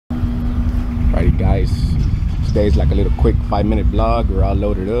guys, today's like a little quick 5-minute vlog. We're all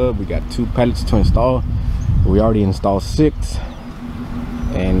loaded up. We got 2 pallets to install. We already installed 6,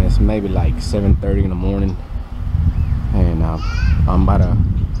 and it's maybe like 7:30 in the morning, and I'm about to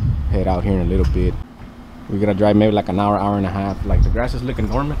head out here in a little bit. We're gonna drive maybe like an hour and a half. Like, the grass is looking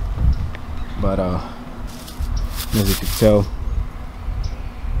dormant, but as you can tell,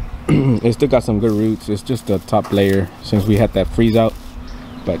 it still got some good roots. It's just the top layer since we had that freeze out,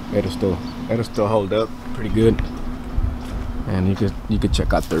 but it'll still hold up pretty good. And you could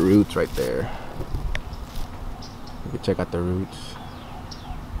check out the roots right there. You can check out the roots.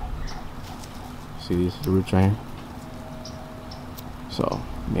 See these roots right here? So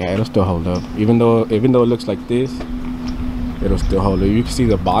yeah, it'll still hold up. Even though it looks like this, it'll still hold up. You can see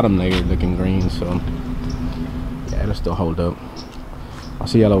the bottom layer looking green, so yeah, it'll still hold up. I'll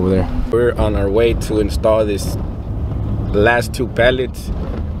see y'all over there. We're on our way to install this last 2 pallets.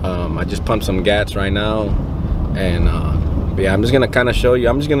 I just pumped some gas right now, and yeah, I'm just gonna kind of show you.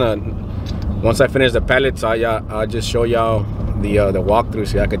 Once I finish the pallets, I'll just show y'all the walkthrough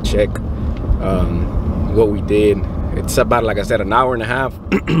so y'all could check what we did. It's about, like I said, an hour and a half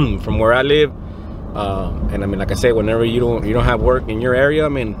from where I live, and I mean, like I said, whenever you don't have work in your area, I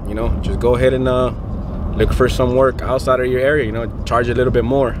mean, you know, just go ahead and look for some work outside of your area, you know, charge a little bit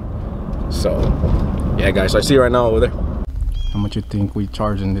more. So yeah, guys, so I see you right now over there. How much you think we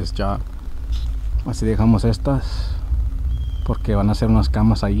charge in this job? Así dejamos estas porque van a hacer unas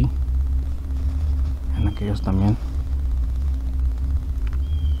camas ahí, en aquellos también.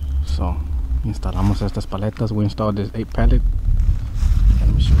 So instalamos estas paletas. We installed this 8 pallet. Let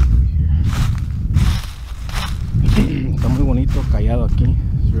me show you here. Está muy bonito, callado aquí.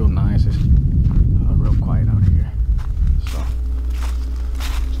 It's real nice. It's real quiet out here. So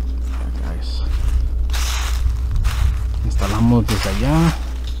yeah, guys, instalamos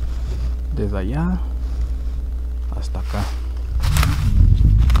desde allá hasta acá.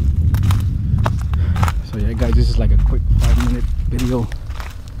 So yeah, guys, this is like a quick 5-minute video.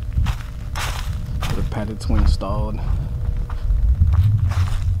 The pallets were installed.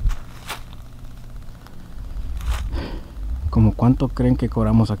 Como cuánto creen que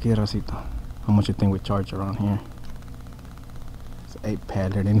cobramos aquí, racita? How much you think we charge around here? It's 8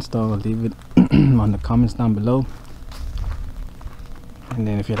 pallet install. Leave it on the comments down below. And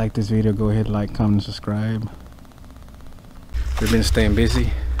then if you like this video, go ahead, like, comment, and subscribe. We've been staying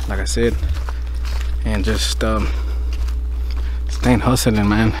busy, like I said, and just staying hustling,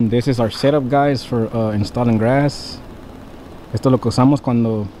 man. This is our setup, guys, for installing grass. Esto es lo que usamos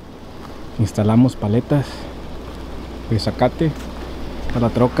cuando instalamos paletas de zacate para la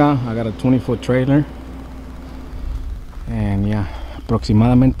troca. I got a 20-foot trailer, and yeah,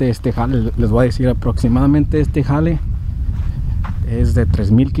 aproximadamente este jale, les voy a decir, aproximadamente este jale es de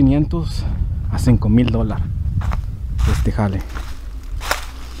 $3,500 a $5,000 este jale,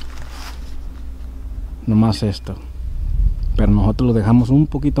 nomás esto. Pero nosotros lo dejamos un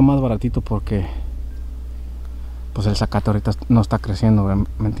poquito más baratito porque pues el zacate ahorita no está creciendo,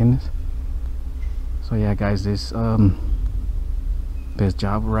 ¿me entiendes? So yeah, guys, this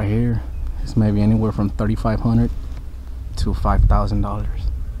job right here is maybe anywhere from $3,500 to $5,000.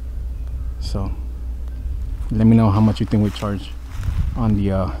 So let me know how much you think we charge on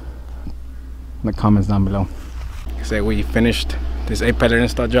the comments down below. Like I said, we finished this 8 pallet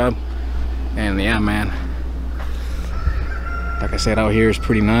install job, and yeah, man, like I said, out here is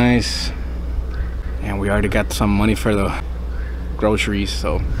pretty nice, and we already got some money for the groceries.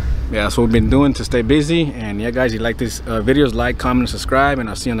 So yeah, that's what we've been doing to stay busy. And yeah, guys, you like these videos, like, comment, and subscribe, and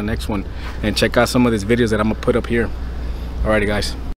I'll see you on the next one. And check out some of these videos that I'm gonna put up here. Alrighty, guys.